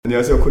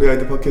안녕하세요.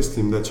 코리아이드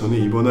팟캐스트입니다.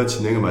 저는 이번화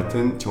진행을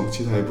맡은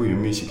정치사회부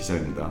윤민식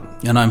기자입니다.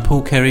 And I'm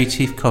Paul Carey,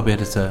 Chief Copy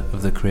Editor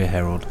of the Korea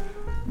Herald.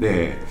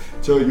 네,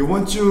 저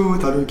이번 주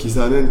다룰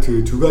기사는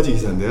그 두 가지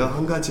기사인데요.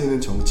 한 가지는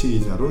정치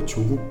기사로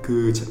조국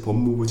그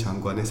법무부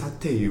장관의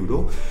사퇴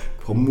이후로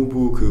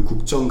법무부 그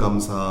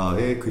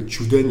국정감사의 그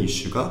주된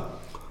이슈가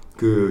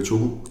그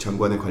조국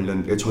장관에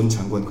전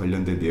장관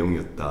관련된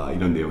내용이었다,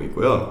 이런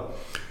내용이고요.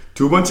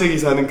 두 번째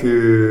기사는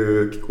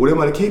그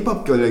오랜만에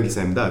K-pop 관련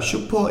기사입니다.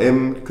 슈퍼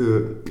M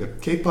그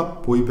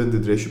K-pop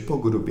보이밴드들의 슈퍼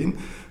그룹인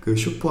그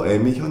슈퍼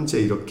M이 현재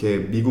이렇게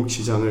미국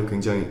시장에서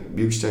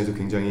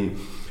굉장히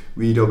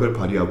위력을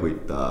발휘하고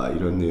있다,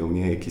 이런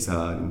내용의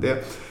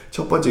기사인데,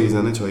 첫 번째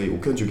기사는 저희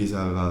옥현주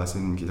기사가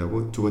쓴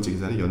기사고, 두 번째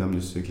기사는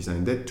연합뉴스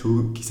기사인데,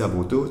 두 기사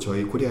모두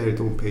저희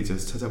코리아헬드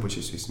홈페이지에서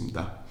찾아보실 수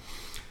있습니다.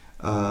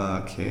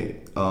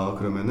 오케이.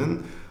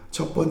 그러면은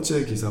첫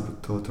번째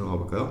기사부터 들어가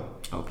볼까요?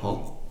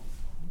 Paul.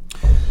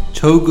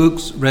 Cho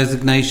Guk's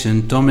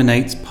resignation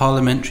dominates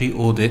parliamentary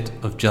audit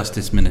of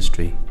Justice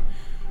Ministry.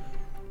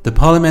 The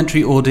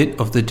parliamentary audit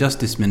of the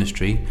Justice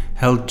Ministry,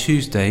 held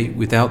Tuesday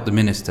without the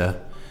minister,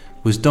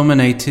 was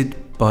dominated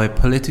by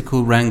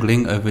political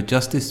wrangling over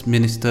Justice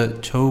Minister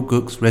Cho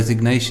Guk's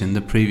resignation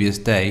the previous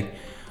day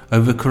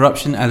over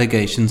corruption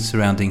allegations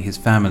surrounding his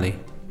family.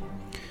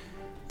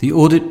 The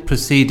audit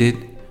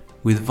proceeded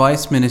with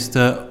Vice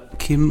Minister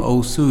Kim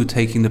Oh-soo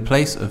taking the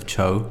place of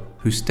Cho,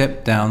 who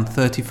stepped down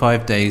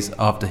 35 days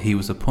after he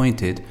was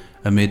appointed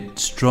amid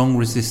strong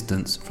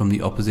resistance from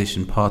the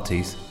opposition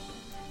parties.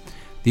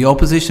 The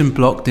opposition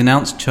bloc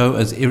denounced Cho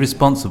as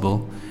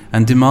irresponsible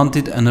and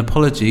demanded an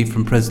apology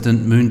from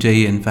President Moon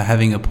Jae-in for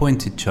having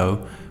appointed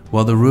Cho,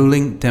 while the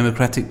ruling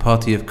Democratic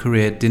Party of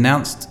Korea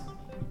denounced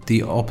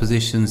the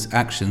opposition's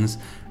actions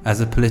as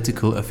a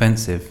political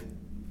offensive.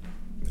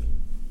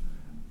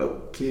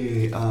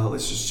 Okay,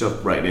 let's just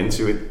jump right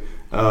into it.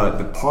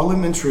 The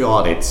parliamentary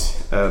audit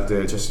of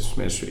the Justice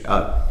Ministry.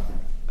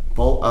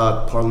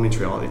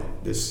 Parliamentary audit.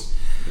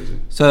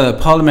 So a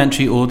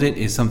parliamentary audit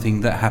is something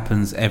that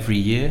happens every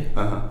year.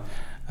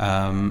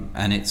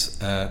 And it's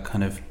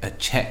kind of a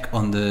check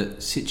on the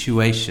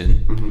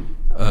situation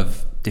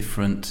of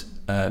different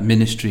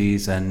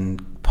ministries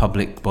and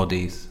public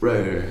bodies.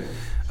 Right.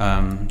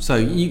 So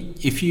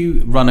if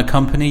you run a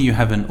company, you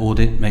have an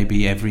audit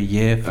maybe every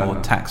year for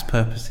tax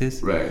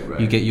purposes. Right.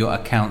 You get your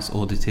accounts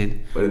audited.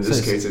 But in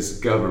this case, it's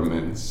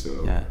government, so...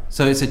 Yeah.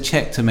 So it's a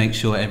check to make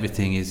sure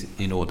everything is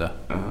in order.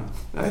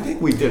 I think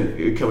we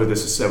did cover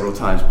this several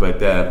times, but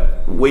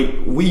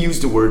we use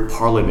the word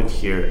parliament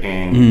here,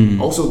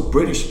 and also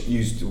British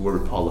use the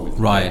word parliament.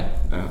 Right.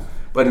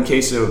 But in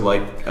case of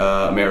like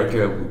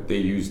America, they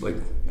use like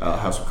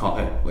House of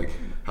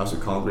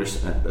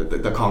Congress,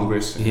 the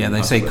Congress. Yeah,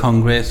 they say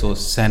Congress or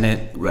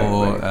Senate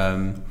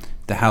right.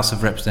 The House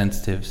of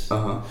Representatives.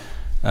 So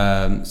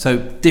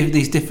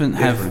these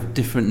have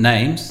different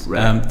names.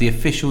 Right. The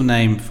official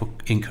name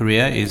in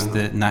Korea is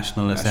the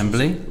National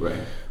Assembly.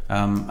 Right.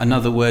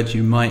 Another word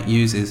you might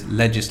use is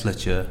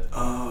legislature.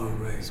 Oh,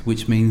 right.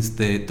 Which means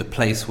the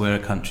place where a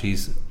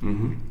country's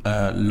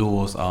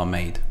laws are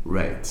made.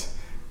 Right.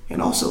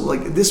 And also,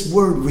 like, this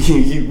word,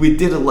 we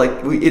did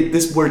it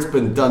this word's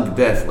been done to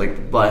death,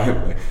 like,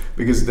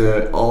 because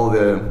all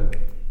the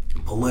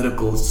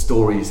political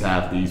stories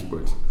have these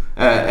words.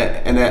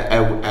 And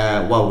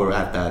while we're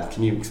at that,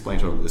 can you explain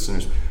to our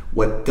listeners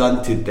what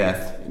 "done to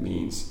death"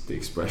 means? The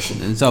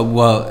expression. And so,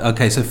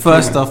 so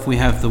first off, we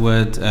have the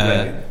word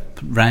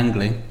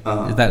wrangling.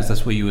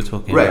 That's what you were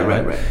talking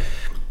about,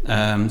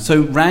 right?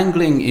 So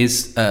wrangling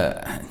is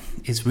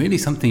really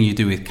something you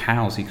do with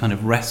cows. You kind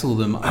of wrestle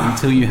them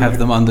until you have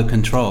them under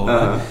control.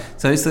 Right?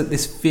 So it's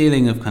this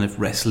feeling of kind of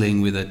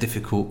wrestling with a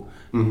difficult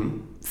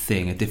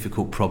thing, a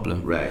difficult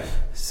problem. Right.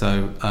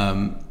 So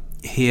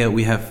here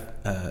we have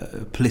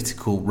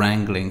political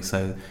wrangling.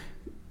 So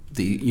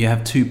you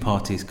have two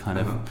parties kind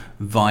of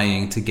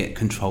vying to get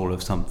control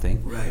of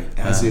something. Right.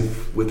 As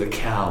if with a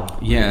cow.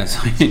 Yeah. So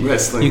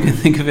wrestling. You can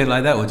think of it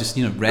like that, or just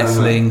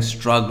wrestling,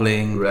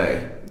 struggling.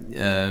 Right.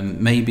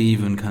 Maybe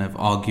even kind of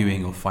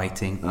arguing or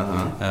fighting.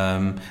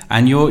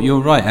 And you're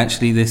right,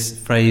 actually this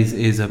phrase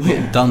is a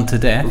bit done to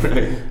death,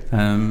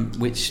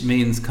 which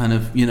means kind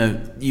of,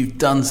 you've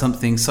done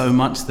something so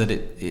much that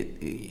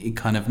it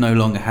kind of no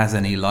longer has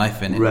any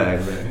life in it.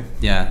 Right.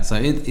 Yeah, so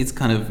it's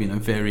kind of,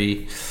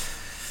 very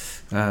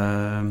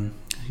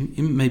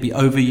maybe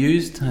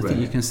overused, I think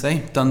you can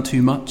say. Done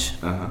too much.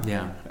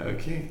 Yeah.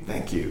 Okay,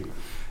 thank you.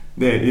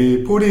 네,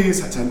 이 폴이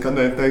잠깐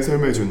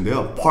설명해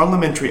주는데요.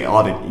 Parliamentary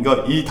audit.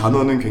 이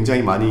단어는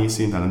굉장히 많이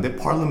쓰인 단어인데,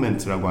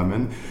 Parliament라고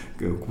하면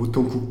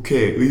보통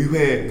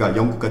의회가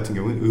영국 같은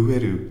경우는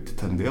의회를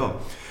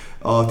뜻하는데요.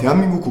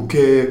 대한민국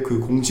국회의 그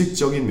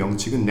공식적인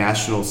명칭은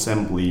National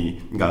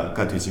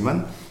Assembly가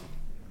되지만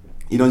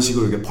이런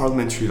식으로 이게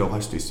Parliamentary라고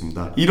할 수도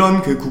있습니다.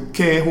 이런 그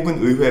국회 혹은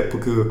의회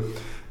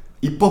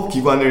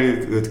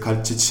입법기관을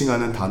같이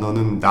칭하는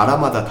단어는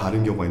나라마다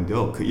다른 경우가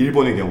있는데요.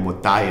 일본의 경우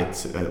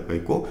Diet가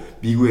있고,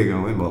 미국의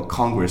경우는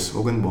Congress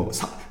혹은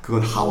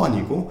그건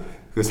하원이고,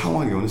 그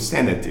상원의 경우는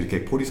Senate,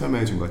 이렇게 폴이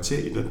설명해 준 것 같이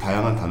이런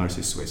다양한 단어를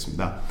쓸 수가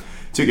있습니다.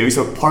 즉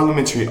여기서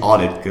parliamentary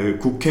audit, 그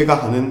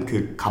국회가 하는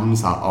그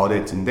감사,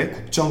 audit인데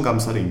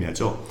국정감사를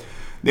의미하죠.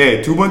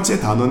 네, 두 번째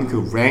단어는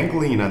그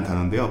wrangling이라는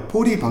단어인데요.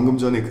 폴이 방금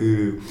전에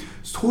그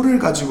소를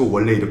가지고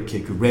원래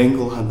이렇게 그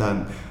wrangle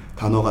한다는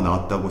단어가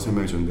나왔다고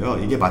설명해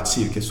줬는데요. 이게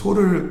마치 이렇게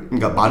소를,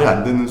 그러니까 말을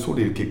안 듣는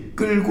소를 이렇게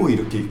끌고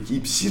이렇게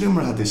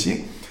입씨름을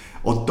하듯이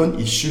어떤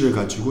이슈를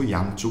가지고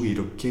양쪽이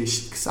이렇게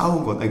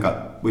싸우거나,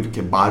 그러니까 뭐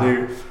이렇게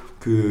말을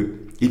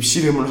그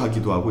입씨름을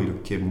하기도 하고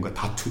이렇게 뭔가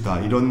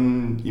다투다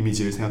이런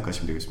이미지를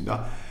생각하시면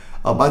되겠습니다.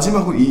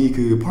 마지막으로 이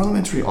그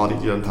parliamentary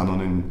audit이라는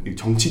단어는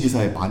정치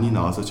기사에 많이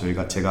나와서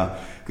제가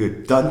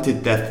그 done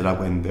to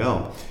death라고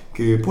했는데요.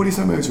 그 폴이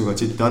설명해 준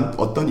것같이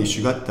어떤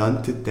이슈가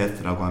done to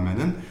death라고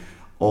하면은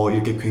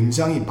이렇게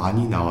굉장히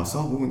많이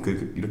나와서 혹은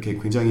이렇게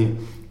굉장히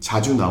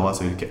자주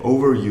나와서 이렇게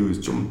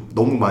overuse, 좀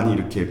너무 많이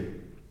이렇게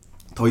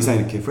더 이상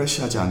이렇게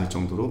프레시하지 않을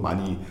정도로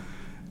많이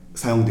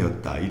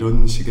사용되었다,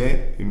 이런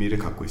식의 의미를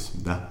갖고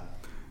있습니다.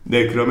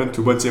 네, 그러면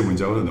두 번째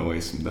문장으로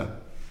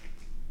넘어가겠습니다.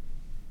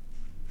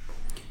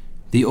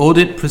 The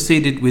audit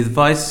proceeded with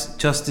Vice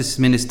Justice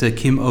Minister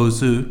Kim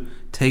Oh-soo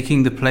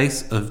taking the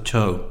place of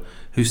Cho,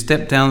 who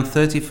stepped down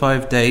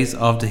 35 days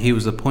after he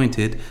was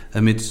appointed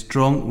amid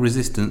strong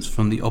resistance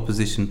from the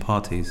opposition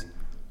parties.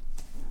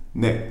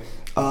 네,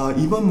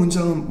 이번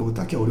문장은 뭐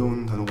딱히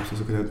어려운 단어가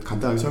없어서 그냥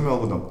간단하게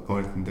설명하고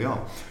넘어갈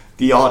텐데요.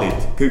 The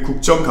audit, 그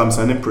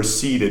국정감사는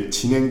proceeded,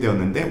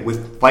 진행되었는데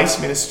with Vice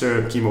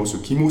Minister Kim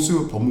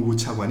Oh-soo 법무부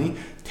차관이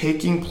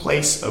taking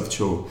place of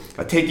Cho,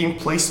 그러니까 taking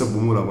place of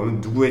뭐라고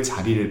하면 누구의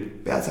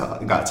자리를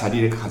그러니까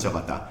자리를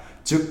가져가다.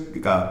 즉,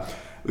 그러니까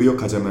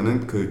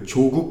의역하자면은 그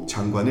조국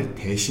장관을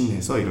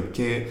대신해서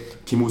이렇게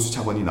김호수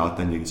차관이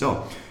나왔다는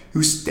얘기죠.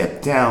 Who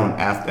stepped down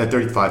after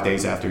 35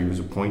 days after he was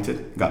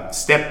appointed. 그러니까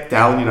step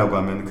down이라고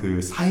하면 그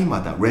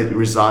사임하다,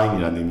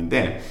 resign이라는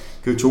의미인데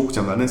그 조국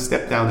장관은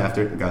step down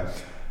after, 그러니까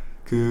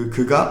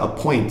그가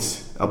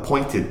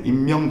appointed,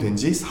 임명된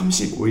지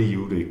 35일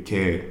이후로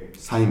이렇게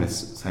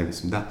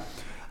사임했습니다.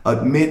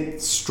 Amid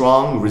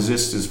strong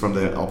resistance from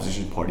the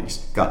opposition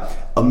parties. 그러니까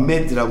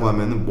amid라고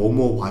하면은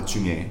뭐뭐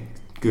와중에,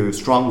 그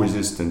strong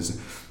resistance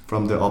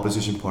from the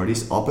opposition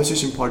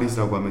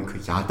parties라고 하면 그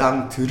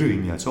야당들을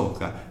의미하죠.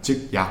 그러니까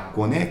즉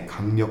야권의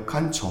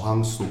강력한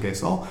저항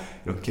속에서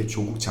이렇게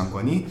조국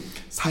장관이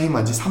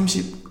사임한 지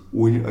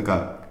 35일,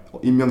 그러니까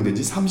임명된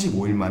지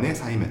 35일 만에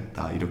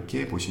사임했다,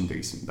 이렇게 보시면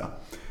되겠습니다.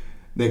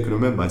 네,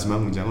 그러면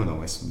마지막 문장으로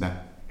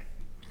넘어가겠습니다.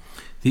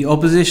 The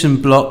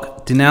opposition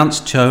bloc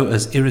denounced Cho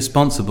as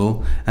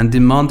irresponsible and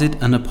demanded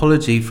an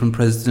apology from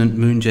President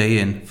Moon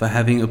Jae-in for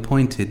having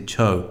appointed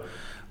Cho,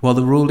 while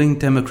the ruling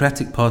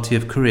Democratic Party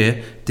of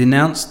Korea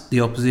denounced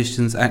the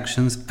opposition's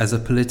actions as a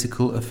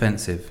political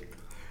offensive.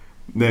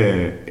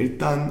 네,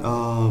 일단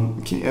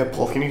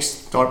Paul, can you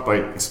start by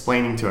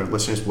explaining to our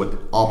listeners what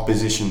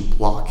opposition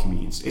bloc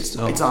means? It's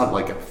not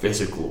like a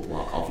physical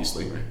bloc,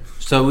 obviously, right?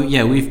 So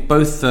yeah,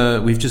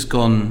 we've just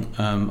gone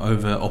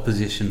over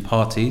opposition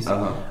parties,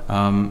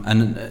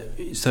 and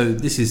so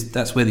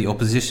that's where the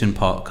opposition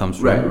part comes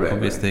from, right,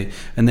 obviously. Right.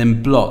 And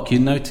then bloc, you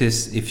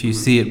notice if you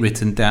see it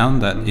written down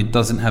that it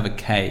doesn't have a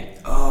K.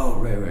 Oh,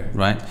 right.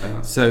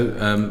 Right.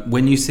 So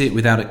when you see it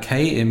without a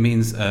K, it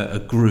means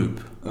a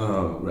group.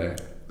 Oh, right.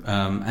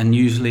 And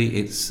usually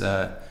it's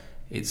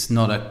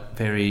not a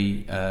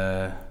very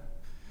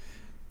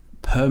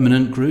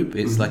permanent group.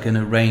 It's like an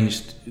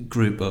arranged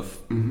group of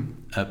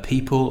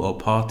people or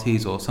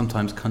parties or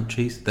sometimes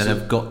countries that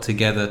have got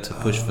together to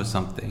push for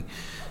something.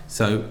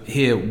 So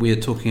here we're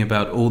talking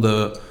about all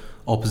the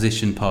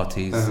opposition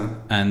parties,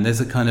 and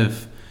there's a kind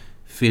of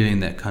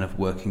feeling they're kind of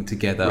working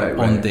together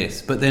on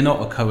this, but they're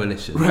not a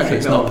coalition. So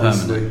it's not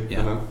permanent.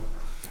 Yeah.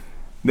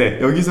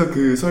 네, 여기서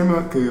폴이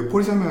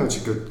설명해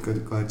주신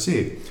것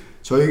같이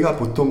저희가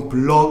보통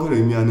블럭을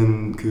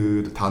의미하는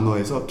그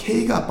단어에서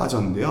K가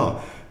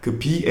빠졌는데요. 그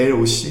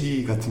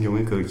BLOC 같은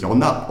경우에 그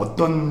연합,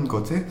 어떤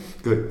것에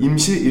그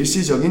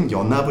일시적인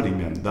연합을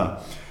의미합니다.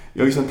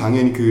 여기선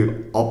당연히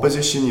그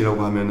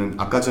opposition이라고 하면은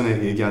아까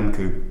전에 얘기한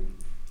그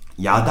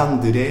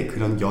야당들의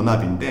그런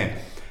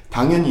연합인데,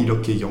 당연히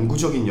이렇게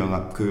영구적인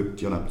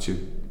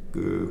즉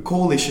그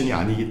coalition이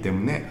아니기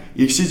때문에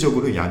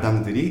일시적으로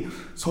야당들이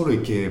서로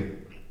이렇게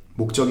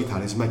목적이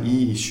다르지만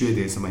이 이슈에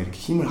대해서만 이렇게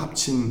힘을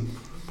합친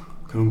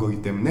그런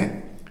거기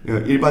때문에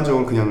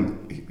일반적으로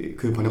그냥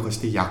그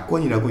번역하실 때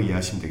야권이라고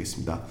이해하시면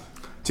되겠습니다.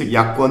 즉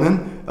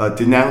야권은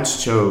denounce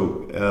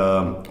Cho,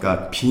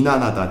 그러니까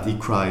비난하다,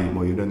 decry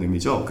뭐 이런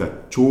의미죠.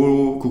 그러니까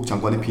조국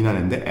장관을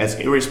비난했는데 as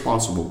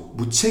irresponsible,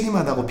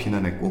 무책임하다고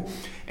비난했고,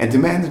 and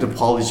demanded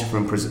apology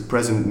from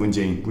President Moon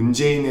Jae-in,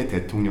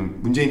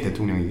 문재인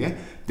대통령에게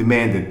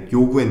demanded,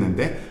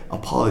 요구했는데,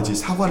 apology,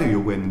 사과를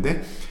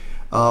요구했는데,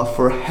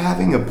 for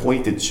having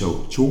appointed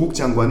Cho, 조국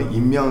장관을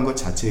임명한 것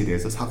자체에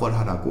대해서 사과를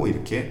하라고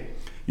이렇게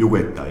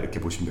요구했다, 이렇게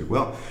보시면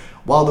되고요.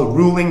 While the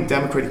ruling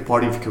Democratic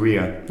Party of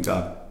Korea,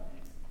 그러니까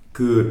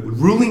그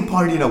ruling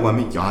party라고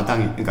하면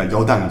그러니까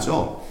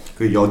여당이죠.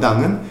 그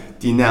여당은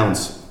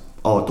denounce,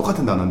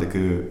 똑같은 단어인데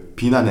그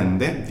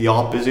비난했는데 the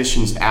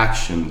opposition's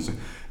actions,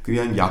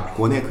 그냥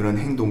야권의 그런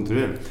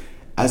행동들을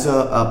as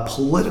a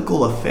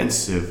political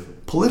offensive,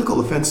 political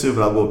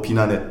offensive라고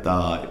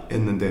비난했다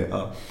했는데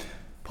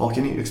Paul,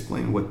 can you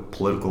explain what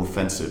political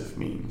offensive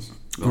means?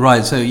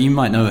 Right, so you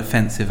might know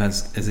offensive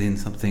as in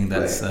something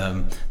that's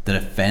right. that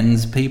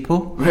offends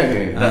people.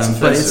 Right, that's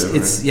but offensive.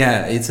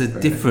 it's a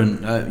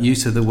different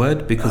use of the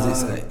word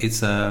because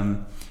it's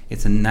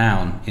a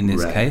noun in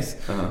this right. case.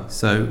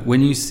 So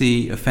when you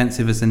see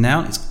offensive as a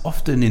noun, it's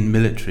often in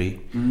military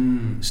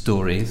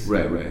stories.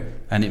 Right.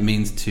 And it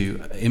means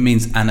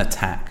an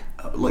attack.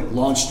 Like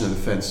launched an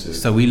offensive.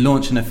 So we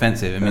launched an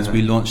offensive. It means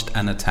we launched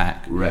an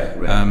attack. Right.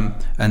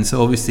 And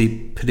so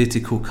obviously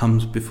political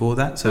comes before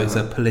that. So it's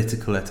a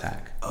political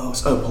attack.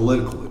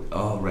 Political.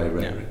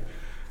 Right.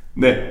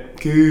 네,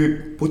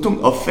 그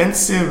보통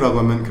offensive라고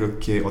하면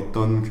그렇게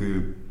어떤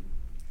그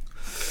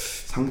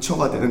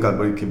상처가 되는, 그러니까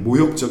뭐 이렇게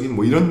모욕적인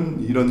뭐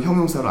이런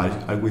형용사를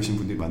알고 계신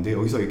분들이 많은데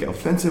여기서 이렇게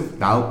offensive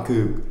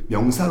그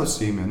명사로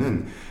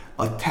쓰이면은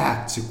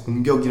attack, 즉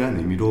공격이라는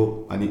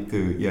의미로 많이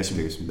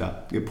이해하시면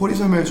되겠습니다. 폴이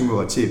설명해 준 것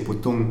같이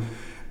보통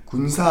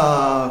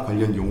군사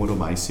관련 용어로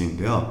많이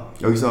쓰이는데요.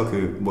 여기서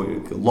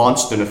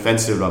launched an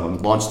offensive라고 하면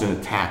launched an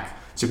attack,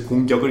 즉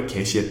공격을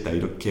개시했다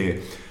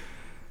이렇게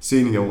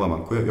쓰이는 경우가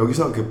많고요.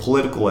 여기서 그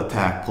political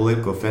attack,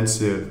 political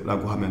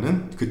offensive라고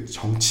하면은 그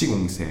정치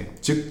공세,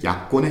 즉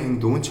야권의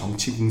행동은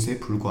정치 공세에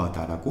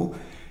불과하다라고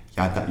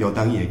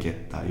여당이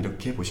얘기했다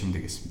이렇게 보시면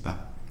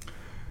되겠습니다.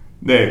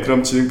 네,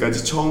 그럼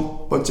지금까지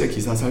첫 번째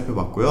기사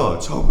살펴봤고요.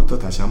 처음부터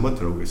다시 한번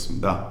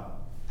들어보겠습니다.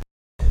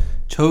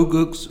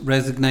 Cho-guk's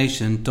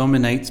resignation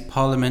dominates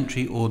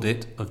parliamentary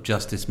audit of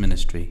Justice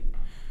Ministry.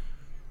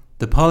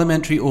 The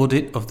parliamentary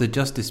audit of the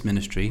Justice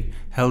Ministry,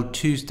 held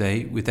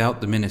Tuesday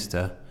without the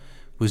minister,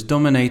 was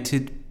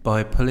dominated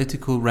by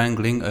political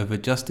wrangling over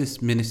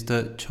Justice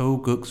Minister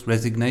Cho-guk's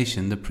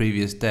resignation the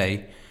previous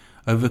day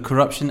over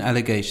corruption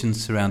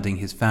allegations surrounding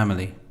his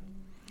family.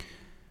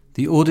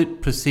 The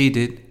audit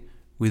proceeded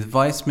with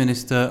Vice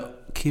Minister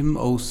Kim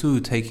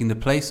Oh-soo taking the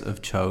place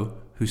of Cho,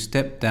 who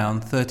stepped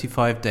down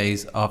 35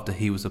 days after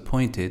he was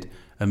appointed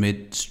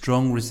amid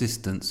strong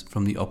resistance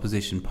from the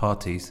opposition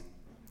parties.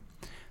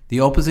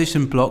 The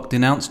opposition bloc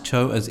denounced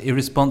Cho as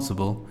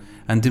irresponsible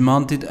and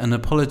demanded an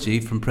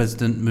apology from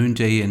President Moon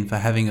Jae-in for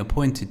having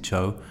appointed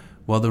Cho,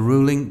 while the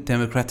ruling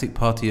Democratic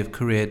Party of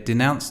Korea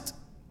denounced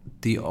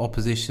the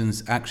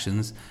opposition's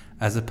actions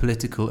as a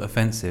political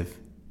offensive.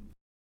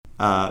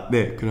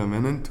 네,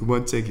 그러면은 두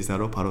번째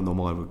기사로 바로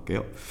넘어가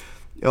볼게요.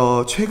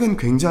 최근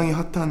굉장히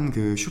핫한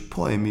그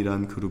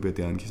슈퍼엠이란 그룹에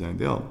대한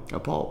기사인데요.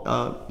 Paul,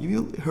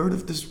 you heard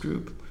of this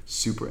group,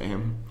 Super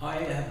M?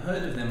 I have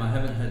heard of them. I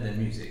haven't heard their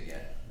music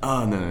yet.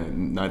 No,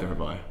 neither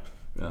have I.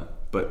 Yeah,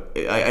 but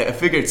I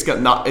figure it's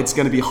going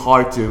to be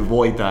hard to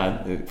avoid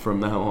that from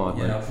now on.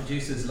 Yeah, our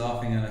producer's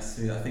laughing at us.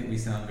 I think we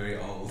sound very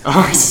old.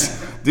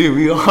 Dude,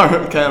 we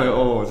are kind of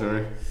old,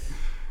 right?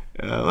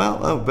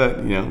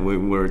 But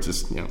we're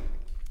just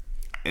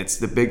it's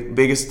the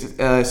biggest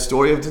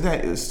story of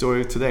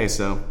today.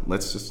 So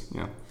let's just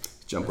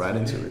jump right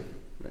into it.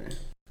 Right.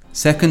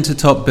 Second to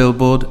top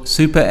Billboard,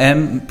 Super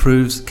M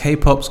proves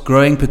K-pop's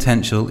growing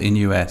potential in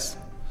US.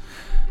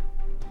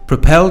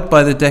 Propelled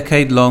by the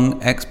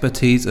decade-long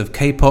expertise of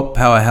K-pop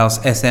powerhouse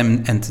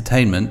SM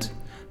Entertainment,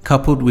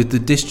 coupled with the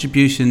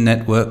distribution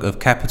network of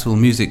Capital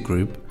Music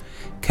Group,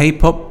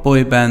 K-pop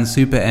boy band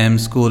Super M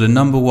scored a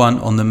number 1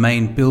 on the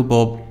main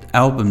Billboard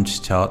albums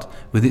chart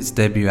with its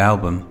debut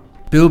album.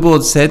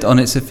 Billboard said on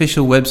its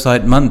official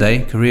website Monday,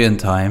 Korean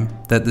time,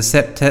 that the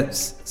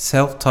septet's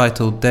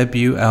self-titled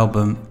debut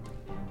album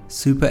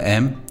Super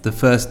M, the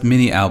first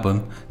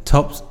mini-album,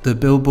 topped the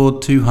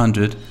Billboard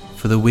 200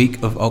 for the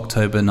week of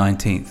October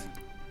 19th.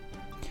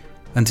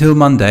 Until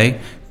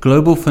Monday,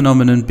 global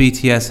phenomenon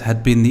BTS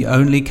had been the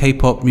only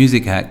K-pop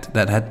music act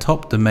that had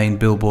topped the main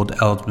Billboard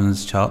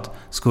albums chart,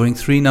 scoring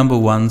 3 number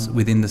 1s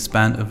within the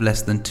span of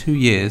less than 2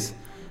 years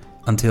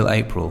until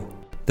April.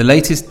 The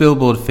latest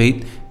Billboard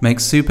feat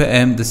makes Super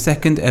M the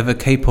second ever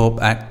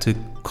K-pop act to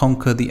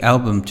conquer the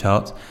album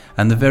chart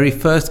and the very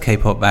first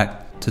K-pop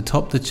act to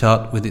top the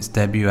chart with its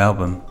debut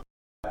album.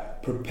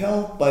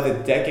 Propelled by the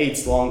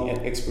decades-long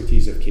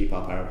expertise of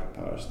K-pop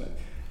powers.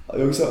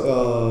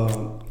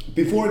 여기서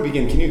before we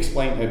begin, can you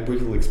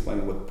briefly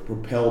explain what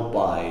propelled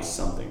by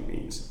something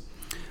means?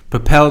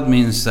 Propelled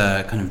means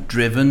kind of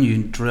driven.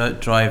 You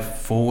drive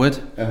forward.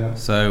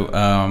 So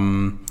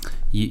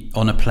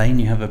on a plane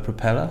you have a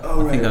propeller.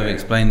 I think I've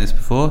explained this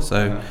before.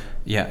 So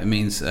it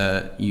means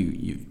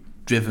you've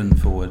driven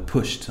forward,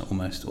 pushed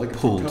almost, or like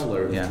pulled. A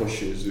propeller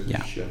pushes the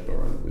ship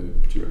around the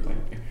particular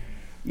plane.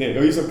 네,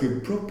 여기서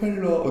그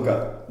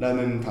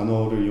프로펠러라는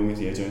단어를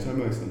이용해서 예전에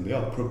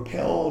설명했었는데요.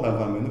 propel라고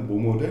하면은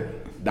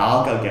뭐뭐를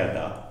나아가게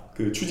하다,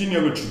 그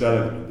추진력을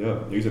주다라는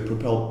의미인데요. 여기서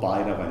propelled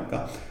by라고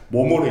하니까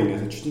뭐뭐로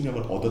인해서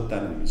추진력을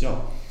얻었다는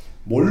의미죠.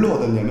 뭘로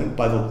얻었냐면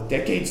by the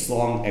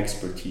decades-long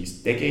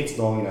expertise.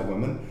 decades-long이라고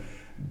하면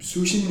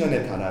수십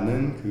년에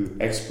달하는 그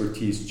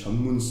expertise,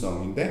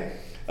 전문성인데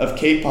of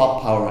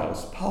K-pop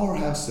powerhouse.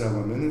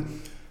 powerhouse라고 하면은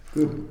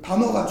그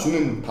단어가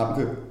주는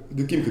그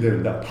느낌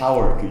그대로입니다.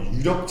 power, 그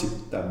유력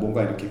집단,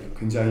 뭔가 이렇게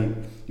굉장히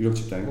유력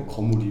집단이고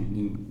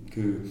거물인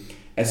그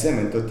SM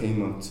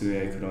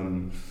엔터테인먼트의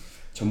그런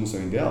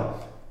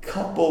전문성인데요.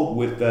 Coupled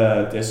with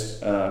the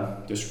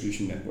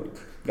distribution network.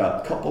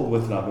 그러니까 coupled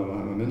with라고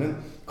하면은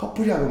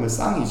커플이라고 하면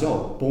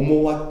쌍이죠.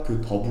 뭐뭐와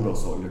그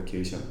더불어서 이렇게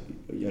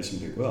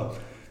이해하시면 되고요.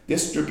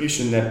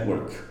 Distribution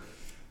network.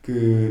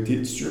 그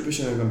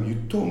distribution을 하면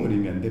유통을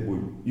의미하는데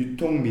뭐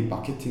유통 및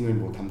마케팅을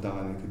뭐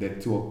담당하는 그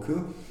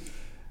네트워크인데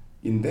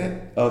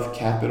of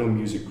Capital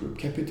Music Group,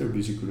 Capital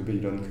Music Group의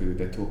이런 그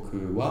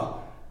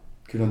네트워크와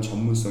그런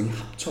전문성이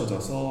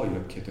합쳐져서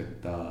이렇게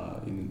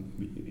됐다 이는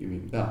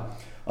의미입니다.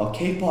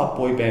 K-pop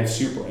boyband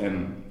Super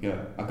M,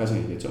 아까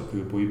전에 얘기했죠.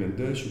 그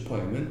보이밴드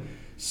Super M은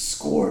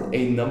scored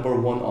a number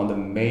one on the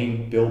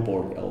main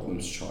Billboard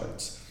albums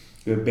charts.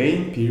 그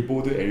메인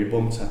빌보드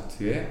앨범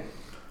차트에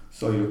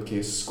서 이렇게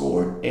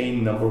scored a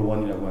number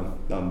one이라고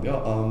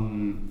나오는데요.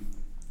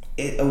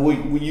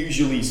 We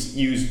usually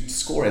use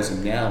score as a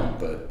noun,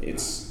 but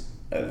it's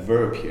a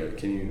verb here.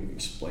 Can you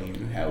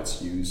explain how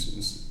it's used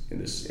in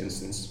this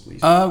instance,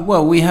 please?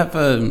 Well, we have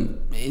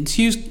it's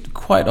used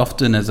quite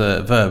often as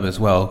a verb as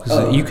well,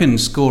 because you can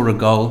score a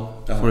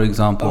goal, for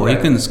example. You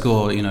can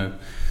score,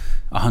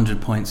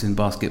 100 points in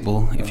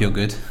basketball if you're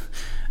good.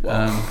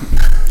 Wow.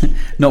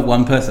 Not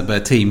one person, but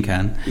a team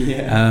can.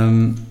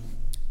 Yeah.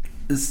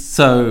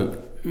 So,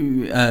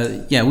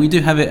 we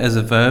do have it as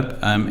a verb.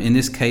 In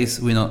this case,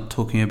 we're not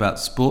talking about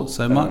sports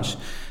so much,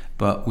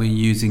 but we're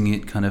using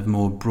it kind of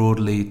more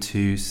broadly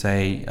to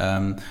say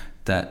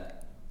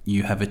that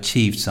you have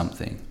achieved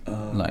something.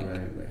 Right.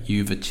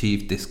 You've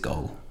achieved this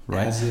goal,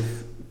 right? As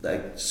if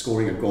like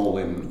scoring a goal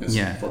in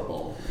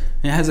football.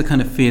 It has a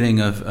kind of feeling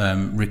of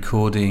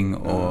recording,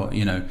 or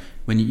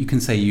when you can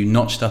say you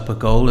notched up a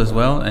goal as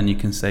well, and you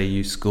can say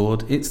you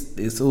scored.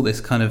 It's all this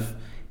kind of.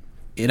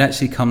 It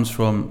actually comes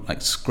from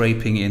like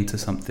scraping into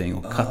something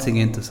or cutting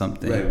into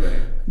something,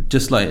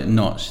 just like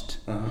notched.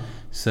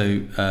 So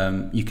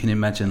you can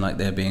imagine like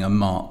there being a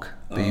mark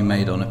being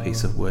made on a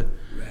piece of wood.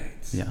 Right.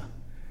 Yeah.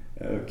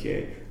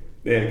 Okay.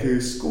 네, 그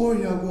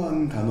score이라고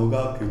하는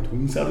단어가 그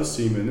동사로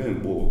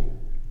쓰이면은 뭐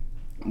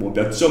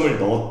몇 점을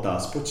넣었다,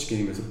 스포츠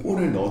게임에서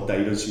골을 넣었다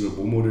이런 식으로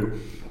뭐뭐를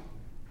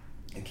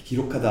이렇게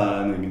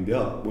기록하다는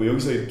의미인데요. 뭐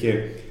여기서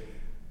이렇게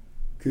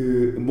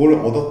그 뭘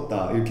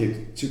얻었다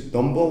이렇게 즉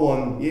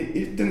넘버원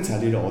 1등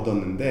자리를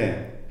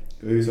얻었는데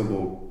여기서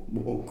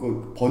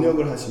그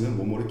번역을 하시면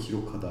뭐뭐를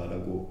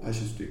기록하다라고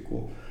하실 수도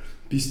있고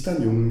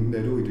비슷한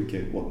용례로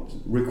이렇게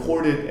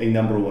recorded a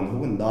number one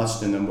혹은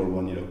notched a number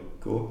one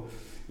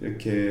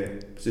이렇게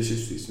쓰실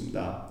수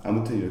있습니다.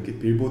 아무튼 이렇게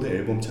빌보드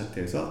앨범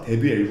차트에서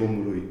데뷔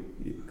앨범으로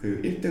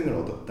그 1등을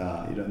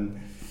얻었다 이런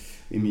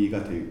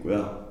의미가 되어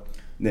있고요.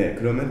 네,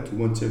 그러면 두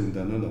번째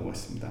문단으로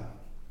넘어가겠습니다.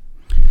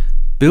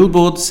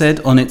 Billboard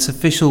said on its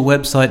official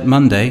website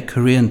Monday,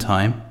 Korean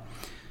time,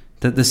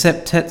 that the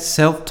septet's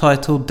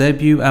self-titled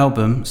debut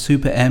album,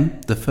 Super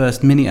M, the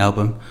first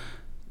mini-album,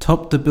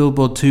 topped the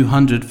Billboard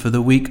 200 for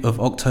the week of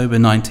October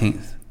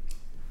 19th.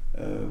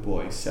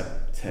 Boy,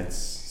 septet's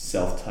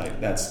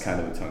self-titled, that's kind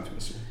of a tongue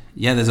twister.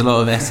 Yeah, there's a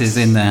lot of S's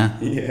in there.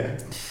 Yeah.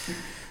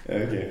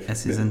 Okay.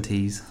 S's and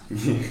T's.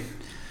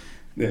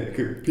 네,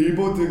 그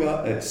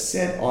빌보드가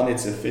said on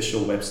its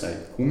official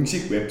website,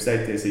 공식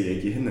웹사이트에서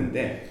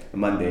얘기했는데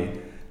Monday,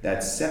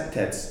 that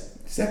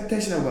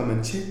septet이라고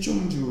하면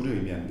 7중주를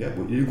의미하는데요.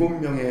 뭐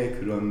 7명의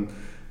그런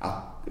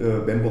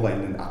멤버가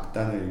있는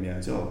악단을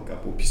의미하죠.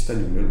 그러니까 뭐 비슷한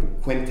용어로 뭐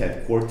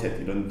quintet,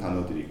 quartet 이런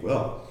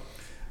단어들이고요.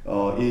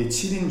 이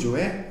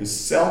 7인조의 그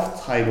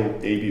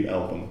self-titled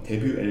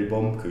debut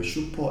앨범 그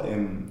Super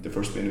M, the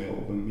first mini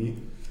album이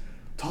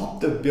topped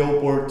the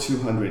Billboard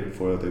 200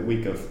 for the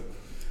week of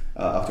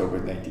October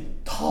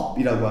 19th.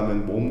 top이라고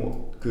하면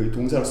뭐뭐 그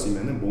동사로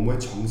쓰이면은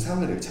뭐뭐의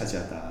정상을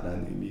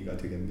차지하다라는 의미가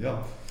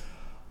되겠는데요.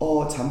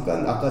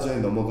 잠깐 아까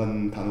전에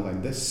넘어간 단어가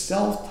있는데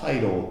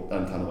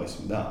self-titled라는 단어가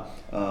있습니다.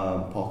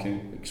 Paul, can you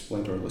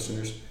explain to our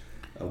listeners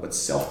what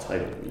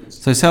self-titled means?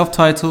 So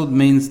self-titled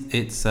means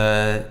it's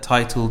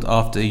titled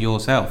after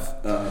yourself.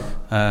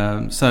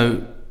 You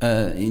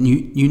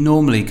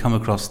normally come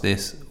across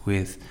this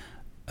with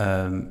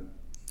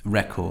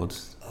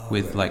records,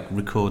 with like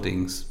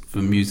recordings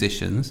for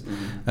musicians.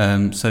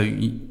 So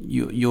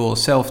your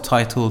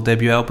self-titled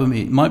debut album,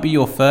 it might be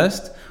your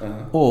first,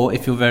 or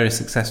if you're very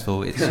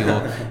successful,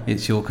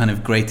 it's your kind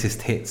of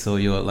greatest hits, or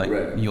your like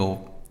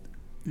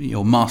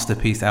your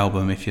masterpiece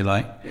album, if you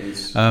like.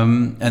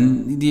 And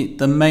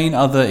the main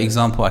other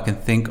example I can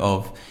think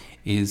of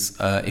is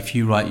if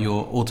you write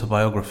your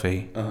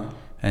autobiography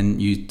and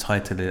you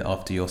title it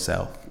after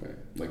yourself.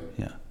 Like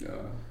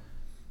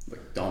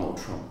Donald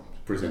Trump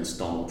presents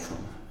Donald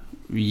Trump.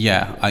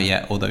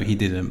 Yeah, although he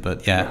didn't,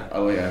 but yeah.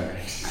 Oh yeah.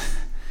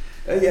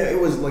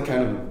 It was like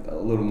kind of a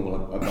little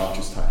more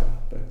obnoxious title,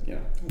 but we're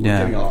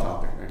getting off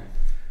topic, right?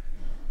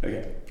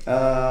 Okay.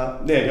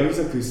 네,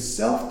 여기서 그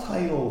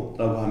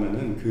self-titled라고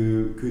하면은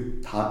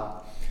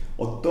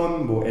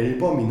어떤 뭐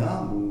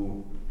앨범이나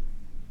뭐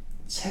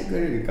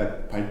책을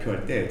그러니까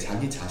발표할 때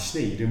자기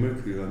자신의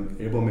이름을 그런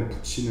앨범에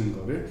붙이는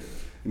거를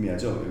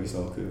의미하죠.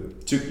 여기서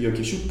즉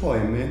이렇게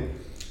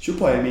슈퍼엠이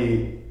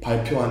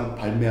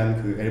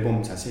발매한 그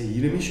앨범 자체의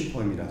이름이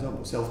슈퍼엠이라서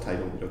뭐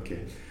self-titled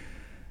이렇게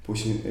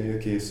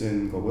이렇게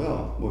쓴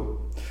거고요.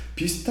 뭐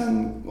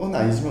비슷한 건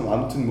아니지만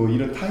아무튼 뭐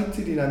이런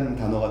타이틀이라는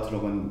단어가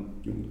들어간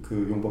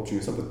그 용법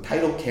중에서 뭐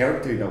타이틀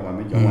캐릭터라고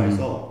하면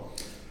영화에서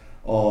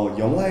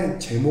영화의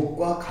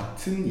제목과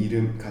같은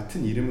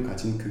이름을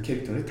가진 그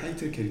캐릭터를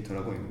타이틀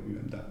캐릭터라고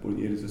합니다. 뭐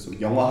예를 들어서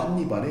영화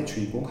한니발의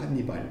주인공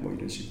한니발 뭐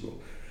이런 식으로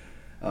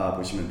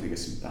보시면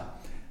되겠습니다.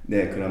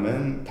 네,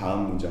 그러면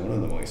다음 문장으로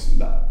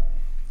넘어가겠습니다.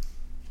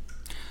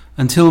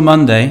 Until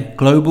Monday,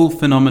 global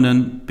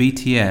phenomenon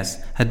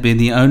BTS had been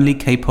the only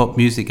K-pop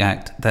music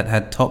act that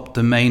had topped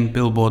the main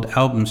Billboard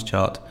albums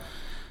chart,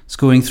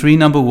 scoring 3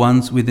 number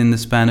ones within the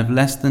span of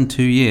less than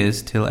 2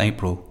 years till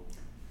April.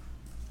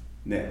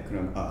 네,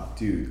 그럼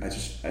dude, I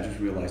just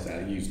realized that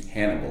I used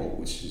Hannibal,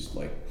 which is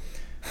like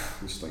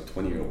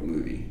 20-year-old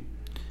movie.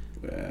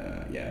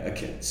 Yeah,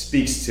 okay,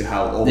 speaks to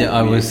how old. Yeah,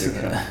 I was.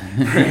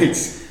 Right.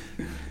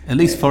 At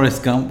least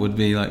Forrest Gump would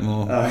be like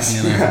more.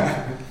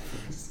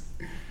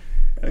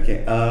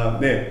 오케이,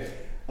 네.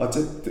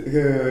 어쨌든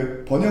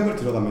그 번역을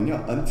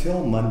들어가면요, until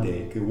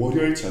Monday, 그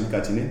월요일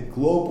전까지는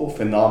global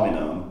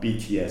phenomenon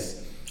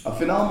BTS.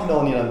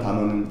 phenomenon이라는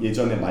단어는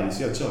예전에 많이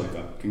쓰였죠.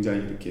 그러니까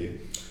굉장히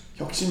이렇게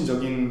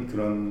혁신적인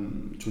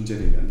그런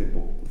존재를 의미하는데,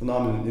 뭐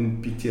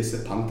phenomenon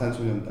BTS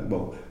방탄소년단,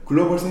 뭐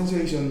글로벌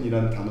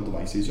센세이션이라는 단어도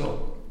많이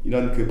쓰이죠.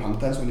 이런 그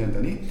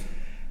방탄소년단이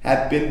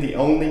had been the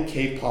only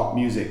K-pop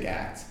music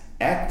act.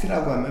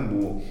 act라고 하면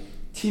뭐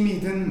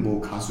팀이든 뭐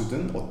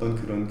가수든 어떤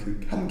그런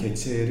그 한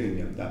개체를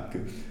의미합니다.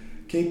 그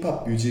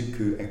K-pop 뮤직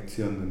그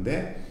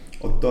액트였는데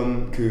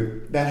어떤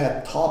그 that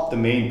had topped the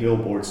main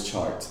Billboard's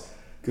chart.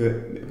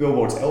 그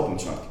Billboard's album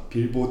chart.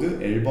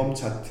 빌보드 앨범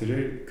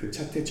차트를 그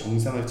차트의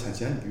정상을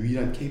차지한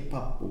유일한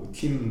K-pop 뭐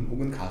팀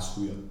혹은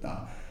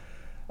가수였다.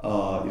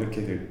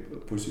 이렇게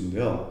볼 수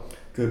있는데요.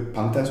 그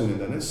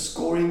방탄소년단은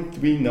scoring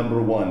 3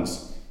 number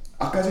ones.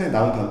 아까 전에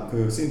나온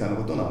쓰인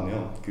단어가 또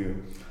나오네요.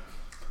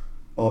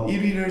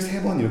 1위를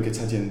 3번 이렇게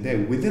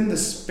차지했는데 within the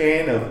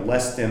span of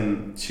less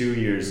than 2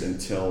 years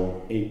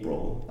until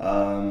April.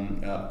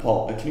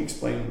 Paul, can you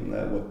explain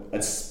what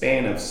a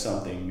span of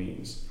something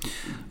means?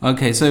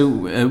 Okay, so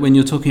when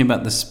you're talking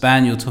about the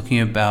span, you're talking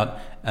about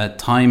a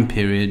time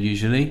period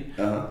usually.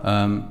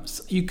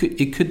 So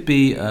it could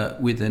be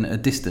within a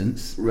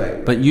distance,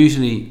 right. But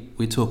usually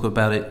we talk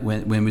about it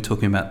when we're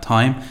talking about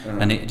time,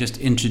 and it just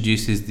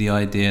introduces the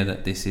idea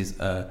that this is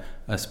a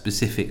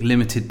specific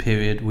limited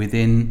period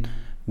within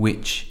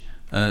which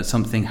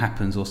something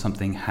happens or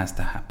something has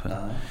to happen.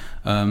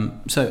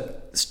 So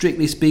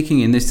strictly speaking,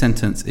 in this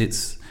sentence,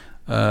 it's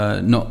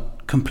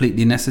not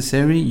completely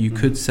necessary. You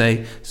could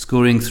say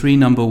scoring 3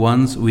 number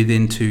ones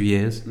within 2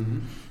 years.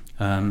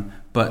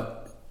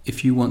 But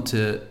if you want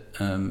to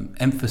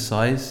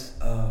emphasize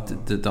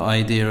the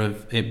idea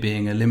of it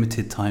being a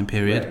limited time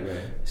period, right.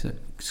 So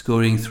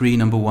scoring 3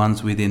 number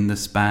ones within the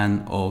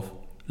span of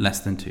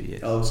less than 2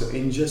 years. Oh, so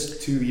in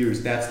just 2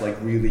 years, that's like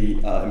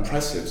really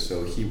impressive.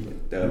 So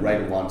the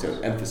writer wanted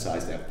to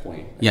emphasize that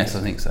point. Yes,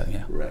 I think so.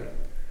 Yeah. Right.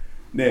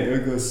 네,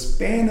 여기 그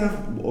span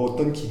of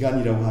어떤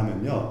기간이라고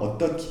하면요,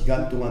 어떤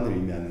기간 동안을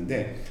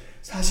의미하는데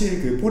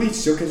사실 그 폴이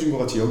지적해준 것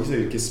같이 여기서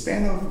이렇게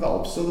span of가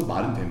없어도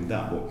말은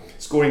됩니다. 뭐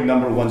scoring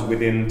number ones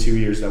within 2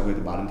 years라고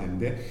해도 말은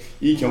되는데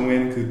이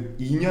경우에는 그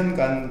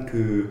 2년간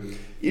그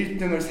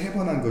 1등을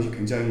 3번 한 것이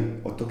굉장히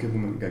어떻게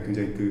보면 그러니까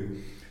굉장히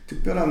그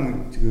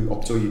특별한 그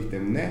업적이기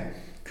때문에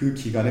그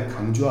기간을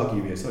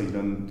강조하기 위해서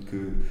이런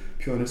그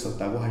표현을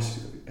썼다고 할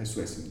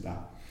수가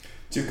있습니다.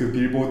 즉 그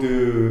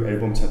빌보드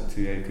앨범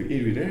차트의 그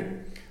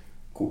 1위를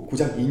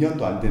고작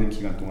 2년도 안 되는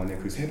기간 동안에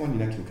그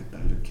 3번이나 기록했다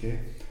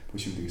이렇게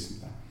보시면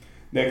되겠습니다.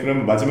 네,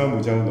 그럼 마지막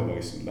문장으로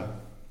넘어가겠습니다.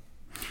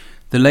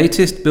 The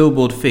latest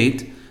Billboard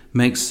feat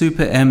makes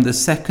Super M the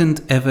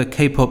second ever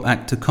K-pop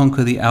act to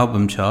conquer the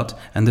album chart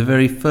and the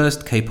very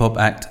first K-pop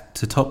act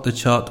to top the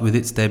chart with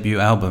its debut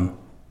album.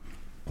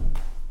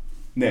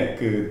 네,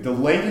 그 the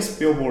latest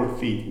Billboard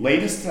feat,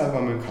 latest라고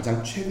하면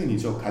가장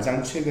최근이죠.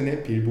 가장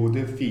최근의 빌보드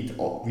feat,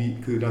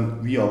 그런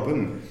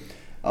위업은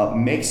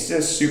makes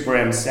the Super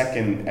M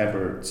second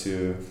ever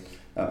to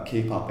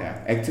K-pop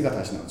act. act가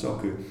다시 나오죠.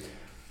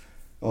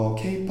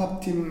 K-pop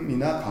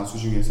팀이나 가수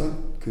중에서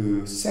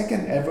그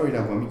second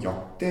ever이라고 하면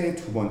역대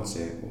두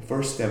번째, 뭐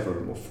first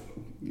ever, 뭐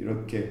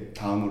이렇게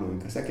다음으로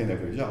그러니까 second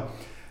ever죠.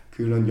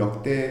 그런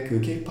역대 그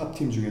K-pop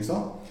팀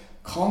중에서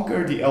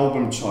conquer the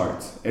album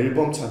chart,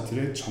 앨범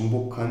차트를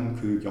정복한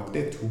그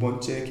역대 두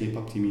번째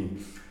K-pop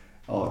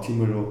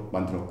팀으로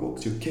만들었고,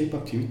 즉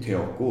K-pop 팀이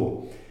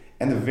되었고,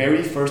 and the very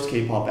first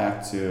K-pop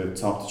act to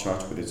top the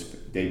chart with its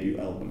debut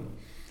album.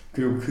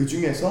 그리고 그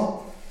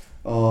중에서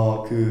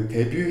그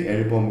데뷔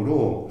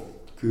앨범으로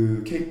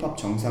그 K-pop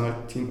정상을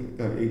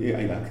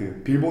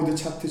그 빌보드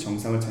차트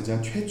정상을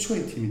차지한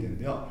최초의 팀이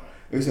되는데요.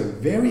 여기서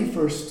very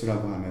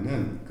first라고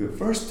하면은 그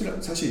first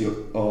사실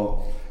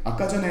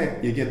아까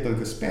전에 얘기했던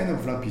그 span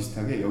of랑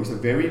비슷하게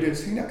여기서 very를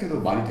생략해도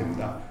말이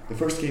됩니다. The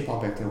first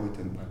K-pop act라고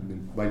했던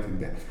말이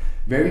되는데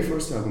very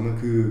first라고 하면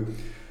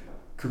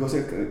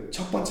그것의 그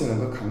첫 번째라는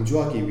걸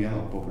강조하기 위한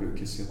어법으로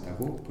이렇게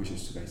쓰였다고 보실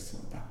수가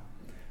있습니다.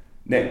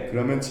 네,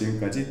 그러면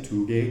지금까지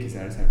두 개의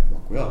기사를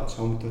살펴봤고요.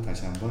 처음부터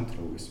다시 한번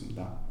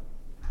들어보겠습니다.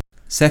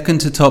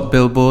 Second to top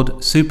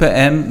Billboard, Super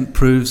M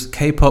proves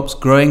K-pop's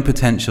growing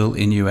potential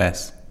in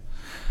US.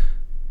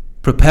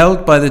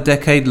 Propelled by the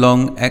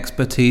decade-long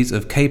expertise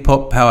of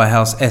K-pop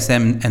powerhouse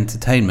SM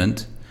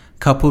Entertainment,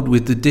 coupled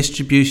with the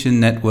distribution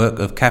network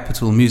of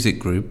Capital Music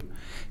Group,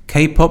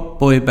 K-pop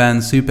boy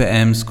band Super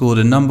M scored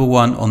a number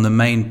 1 on the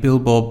main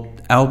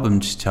Billboard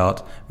albums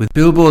chart, with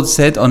Billboard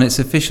said on its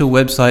official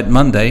website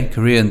Monday,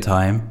 Korean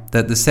time,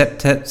 that the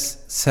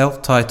septet's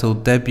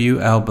self-titled debut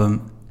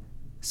album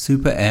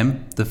Super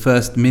M, the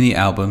first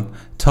mini-album,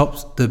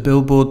 topped the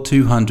Billboard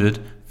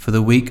 200 for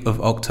the week of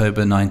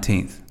October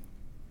 19th.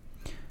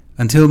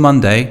 Until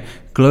Monday,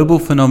 global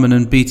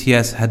phenomenon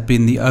BTS had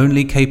been the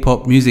only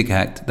K-pop music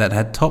act that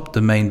had topped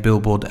the main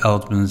Billboard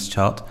albums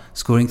chart,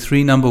 scoring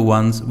 3 number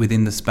 1s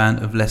within the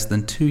span of less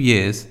than 2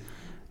 years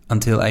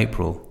until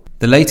April.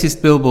 The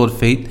latest Billboard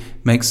feat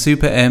makes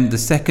Super M the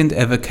second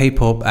ever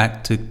K-pop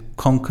act to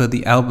conquer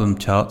the album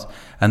chart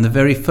and the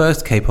very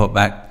first K-pop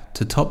act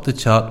to top the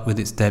chart with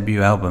its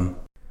debut album.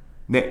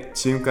 네,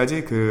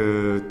 지금까지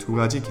그 두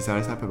가지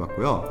기사를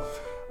살펴봤고요.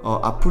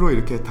 앞으로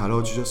이렇게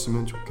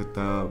다뤄주셨으면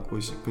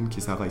좋겠다고 싶은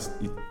기사가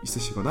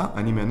있으시거나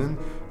아니면은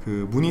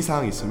그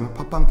문의사항 있으면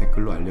팟빵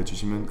댓글로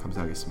알려주시면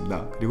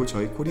감사하겠습니다. 그리고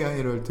저희 코리아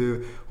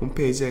헤럴드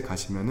홈페이지에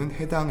가시면은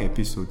해당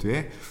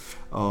에피소드에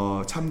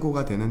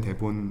참고가 되는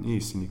대본이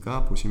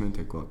있으니까 보시면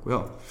될 것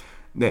같고요.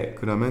 네,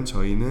 그러면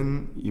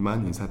저희는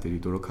이만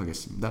인사드리도록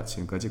하겠습니다.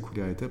 지금까지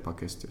코리아 헤럴드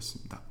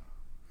팟캐스트였습니다.